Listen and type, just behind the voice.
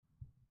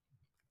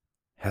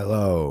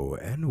Hello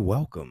and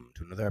welcome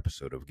to another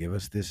episode of Give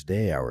Us This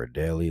Day, our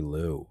Daily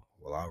Lou.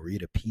 Well, I'll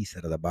read a piece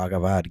out of the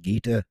Bhagavad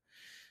Gita,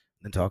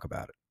 then talk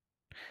about it.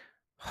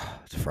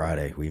 It's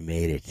Friday. We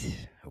made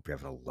it. Hope you're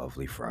having a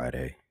lovely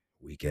Friday.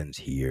 Weekend's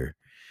here.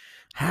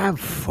 Have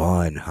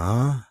fun,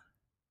 huh?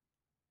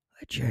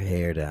 Let your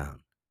hair down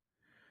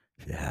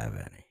if you have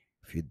any.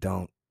 If you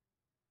don't,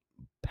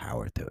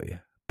 power to you.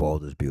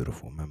 Bald is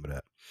beautiful. Remember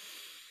that.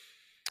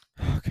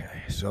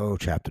 Okay, so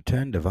chapter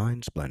 10,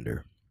 Divine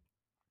Splendor.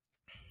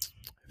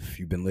 If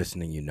you've been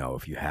listening, you know.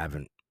 If you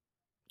haven't,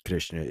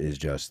 Krishna is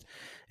just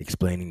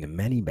explaining the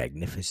many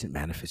magnificent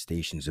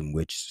manifestations in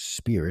which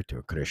Spirit,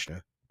 or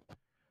Krishna,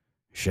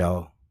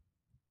 shall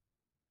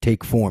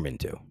take form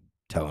into,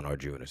 telling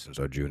Arjuna, since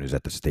Arjuna is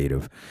at the state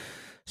of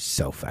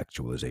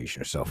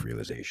self-actualization or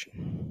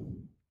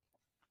self-realization.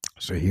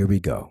 So here we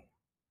go.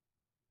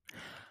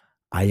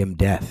 I am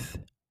death,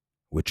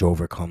 which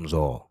overcomes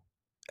all,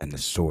 and the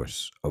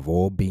source of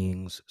all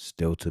beings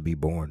still to be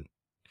born.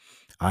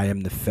 I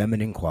am the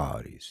feminine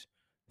qualities,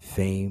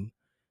 fame,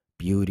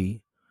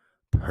 beauty,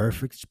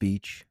 perfect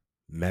speech,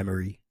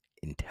 memory,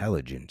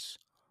 intelligence,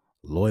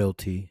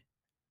 loyalty,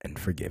 and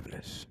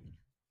forgiveness.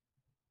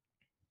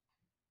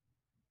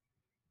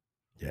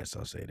 Yes,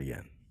 I'll say it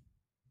again.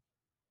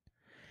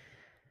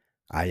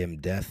 I am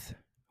death,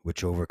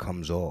 which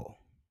overcomes all,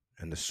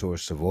 and the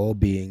source of all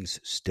beings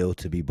still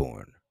to be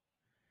born.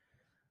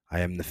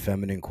 I am the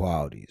feminine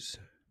qualities,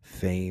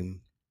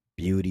 fame,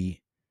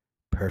 beauty,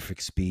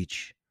 perfect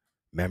speech,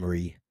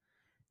 memory,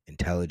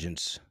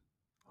 intelligence,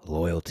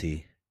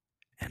 loyalty,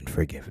 and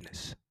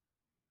forgiveness.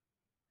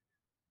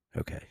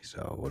 Okay,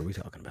 so what are we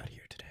talking about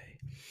here today?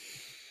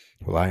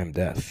 Well, I am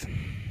death,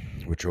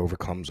 which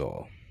overcomes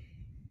all,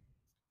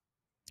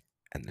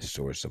 and the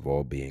source of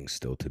all beings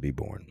still to be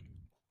born.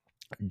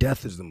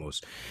 Death is the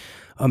most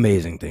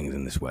amazing thing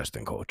in this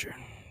Western culture.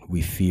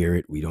 We fear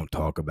it. We don't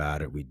talk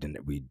about it. We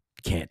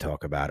can't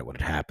talk about it when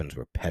it happens.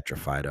 We're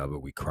petrified of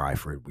it. We cry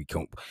for it. We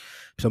can't.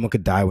 Someone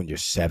could die when you're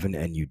 7,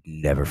 and you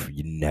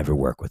never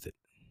work with it.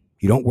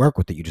 You don't work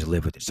with it. You just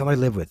live with it. Somebody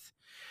live with.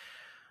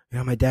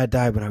 My dad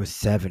died when I was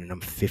 7, and I'm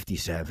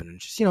 57, and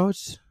just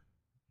it's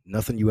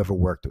nothing you ever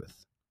worked with.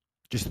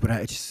 Just when I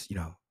don't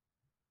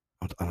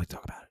like to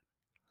talk about it.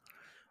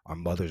 Our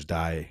mothers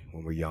die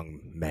when we're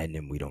young men,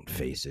 and we don't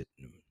face it.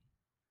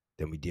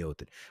 Then we deal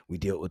with it. We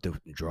deal with the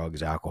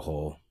drugs,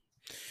 alcohol,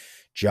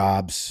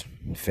 jobs,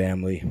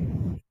 family.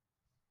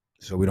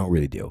 So we don't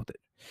really deal with it.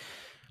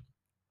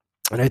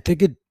 And I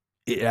think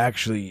it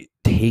actually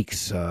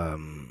takes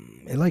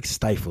it like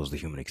stifles the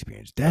human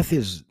experience. Death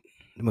is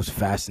the most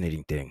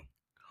fascinating thing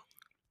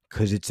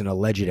because it's an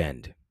alleged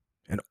end.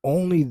 And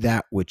only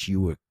that which you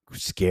were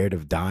scared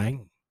of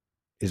dying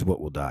is what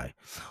will die.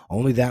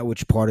 Only that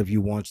which part of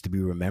you wants to be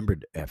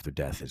remembered after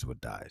death is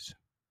what dies.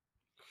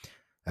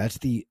 That's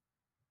the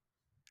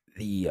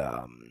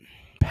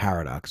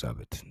paradox of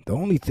it. The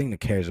only thing that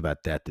cares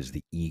about death is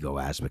the ego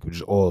aspect, which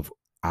is all of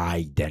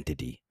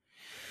identity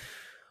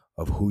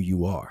of who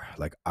you are.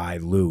 Like I,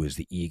 Lou, is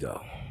the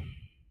ego.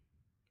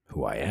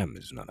 Who I am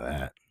is none of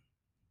that.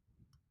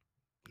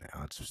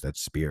 Now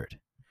that's spirit.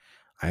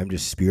 I am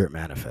just spirit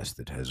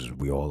manifested, as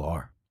we all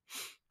are.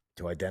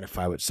 To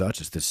identify with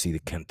such is to see the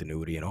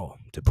continuity in all,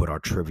 to put our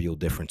trivial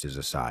differences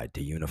aside,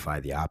 to unify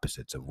the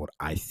opposites of what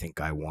I think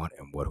I want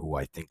and who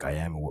I think I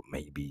am and what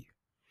may be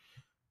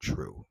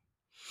true.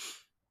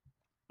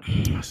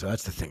 So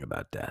that's the thing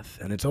about death.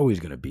 And it's always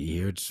going to be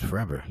here. It's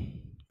forever.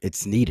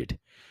 It's needed.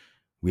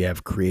 We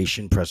have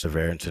creation,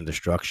 perseverance, and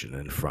destruction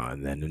in front,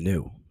 and then the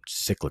new. It's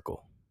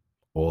cyclical.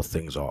 All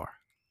things are.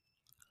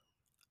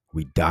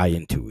 We die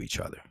into each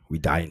other. We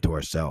die into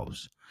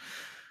ourselves.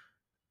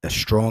 A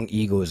strong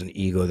ego is an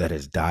ego that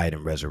has died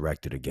and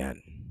resurrected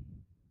again.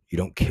 You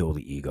don't kill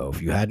the ego.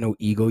 If you had no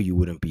ego, you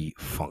wouldn't be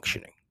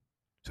functioning.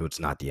 So it's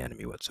not the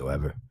enemy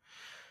whatsoever.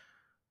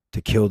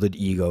 To kill the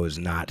ego is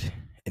not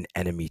an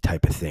enemy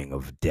type of thing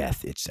of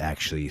death. It's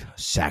actually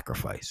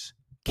sacrifice.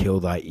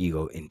 Kill thy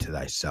ego into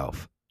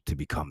thyself to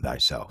become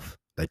thyself,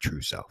 thy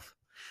true self,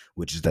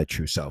 which is thy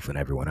true self in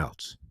everyone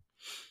else.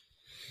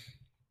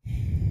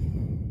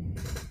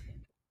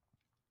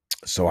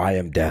 So I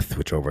am death,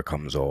 which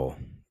overcomes all,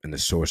 and the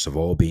source of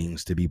all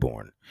beings to be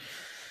born.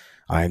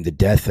 I am the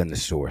death and the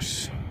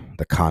source,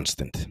 the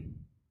constant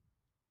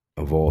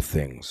of all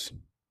things,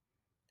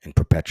 in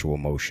perpetual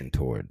motion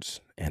towards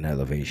an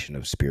elevation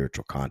of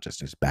spiritual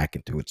consciousness back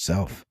into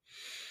itself,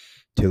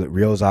 till it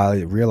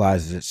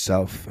realizes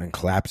itself and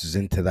collapses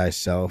into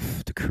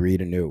thyself to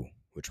create anew,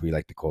 which we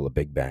like to call a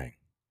Big Bang.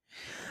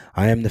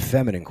 I am the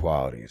feminine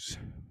qualities,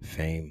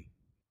 fame,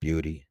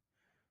 beauty,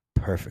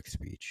 perfect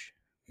speech,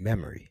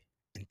 memory,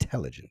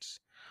 intelligence,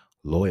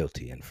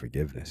 loyalty, and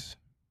forgiveness.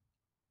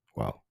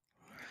 Well,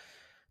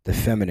 the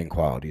feminine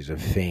qualities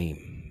of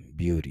fame,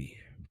 beauty,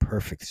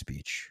 perfect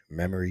speech,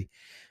 memory,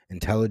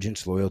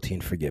 intelligence, loyalty,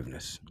 and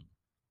forgiveness.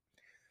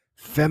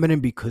 Feminine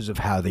because of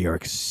how they are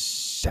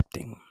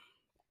accepting.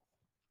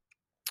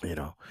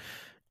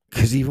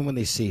 Because even when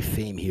they say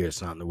fame here,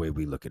 it's not in the way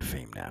we look at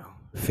fame now.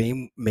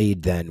 Fame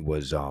made then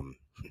was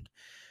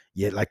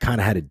You like kind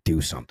of had to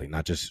do something,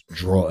 not just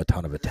draw a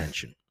ton of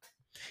attention.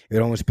 It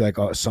would almost be like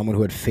someone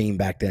who had fame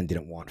back then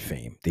didn't want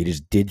fame. They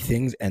just did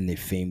things and the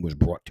fame was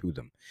brought to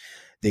them.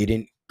 They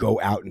didn't go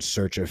out in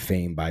search of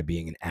fame by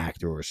being an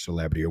actor or a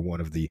celebrity or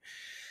one of the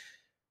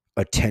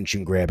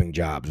attention grabbing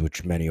jobs,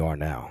 which many are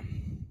now.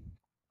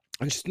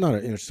 It's just not,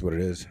 it's just what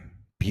it is.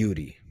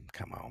 Beauty.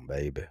 Come on,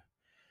 baby.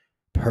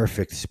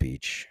 Perfect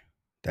speech.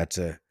 That's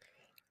a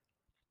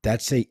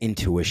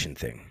intuition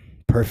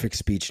thing. Perfect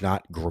speech,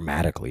 not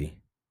grammatically,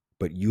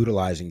 but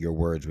utilizing your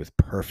words with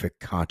perfect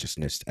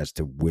consciousness as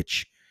to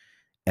which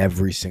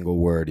every single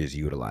word is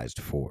utilized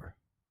for,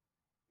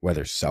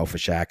 whether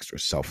selfish acts or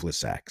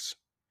selfless acts.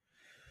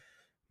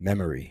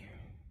 Memory.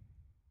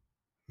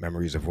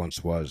 Memories of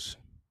once was.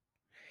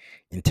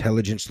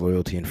 Intelligence,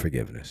 loyalty, and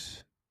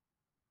forgiveness.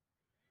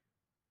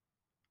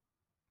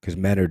 Because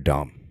men are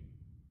dumb.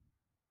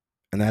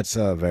 And that's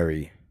a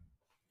very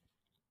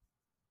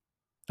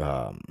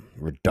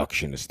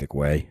reductionistic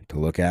way to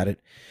look at it.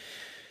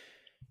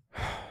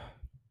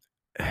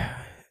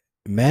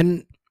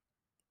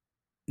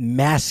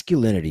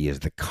 Masculinity is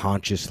the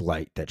conscious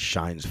light that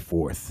shines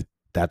forth.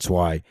 That's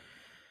why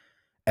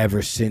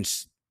ever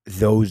since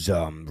those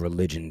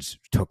religions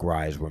took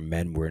rise where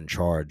men were in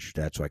charge,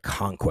 that's why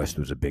conquest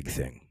was a big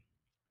thing.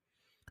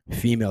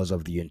 Females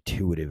of the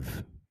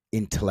intuitive,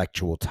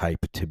 intellectual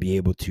type to be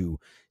able to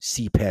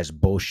see past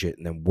bullshit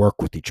and then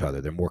work with each other.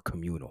 They're more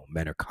communal.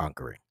 Men are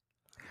conquering.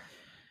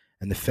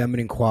 And the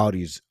feminine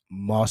qualities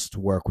must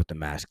work with the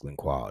masculine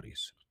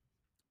qualities.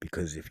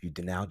 Because if you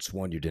denounce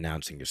one, you're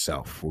denouncing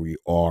yourself. We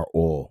are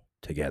all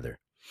together,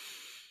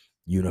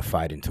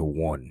 unified into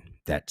one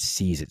that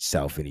sees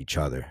itself in each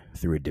other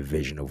through a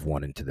division of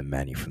one into the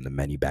many, from the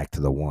many back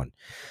to the one.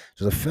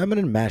 So the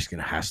feminine and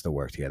masculine has to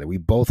work together. We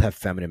both have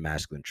feminine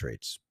masculine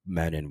traits,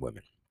 men and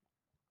women.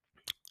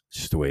 It's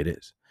just the way it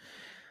is.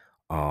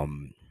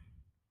 And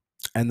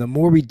the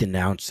more we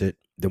denounce it,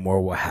 the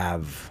more we'll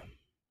have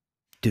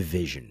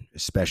division,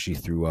 especially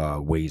through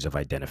ways of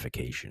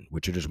identification,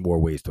 which are just more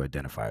ways to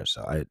identify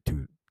ourselves,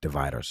 to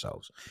divide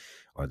ourselves,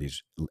 or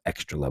these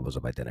extra levels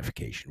of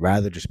identification,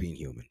 rather than just being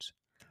humans.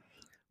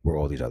 We're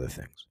all these other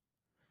things.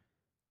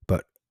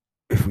 But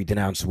if we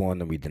denounce one,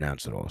 then we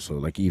denounce it all. So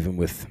like even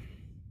with,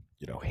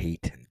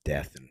 hate and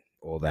death and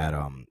all that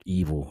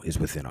evil is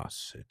within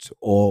us. It's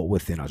all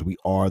within us. We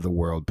are the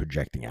world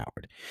projecting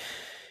outward.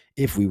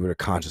 If we were to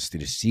consciously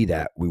to see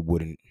that, we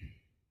wouldn't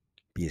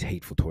be as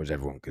hateful towards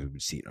everyone because we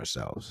would see it in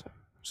ourselves.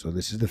 So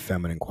this is the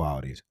feminine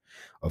qualities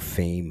of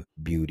fame,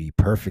 beauty,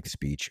 perfect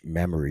speech,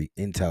 memory,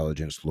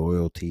 intelligence,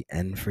 loyalty,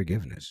 and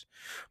forgiveness,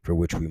 for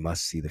which we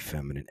must see the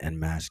feminine and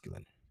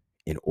masculine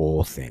in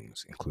all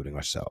things, including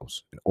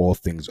ourselves, in all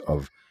things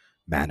of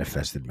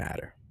manifested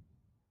matter.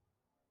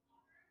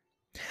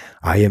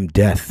 I am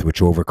death,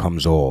 which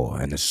overcomes all,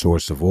 and the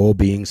source of all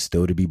beings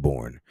still to be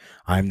born.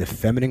 I am the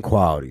feminine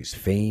qualities,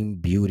 fame,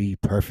 beauty,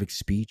 perfect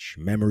speech,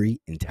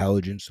 memory,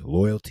 intelligence,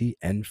 loyalty,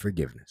 and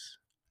forgiveness.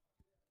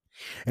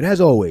 And as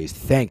always,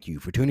 thank you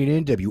for tuning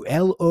in to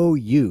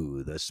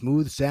WLOU, the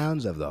smooth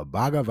sounds of the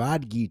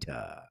Bhagavad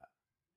Gita.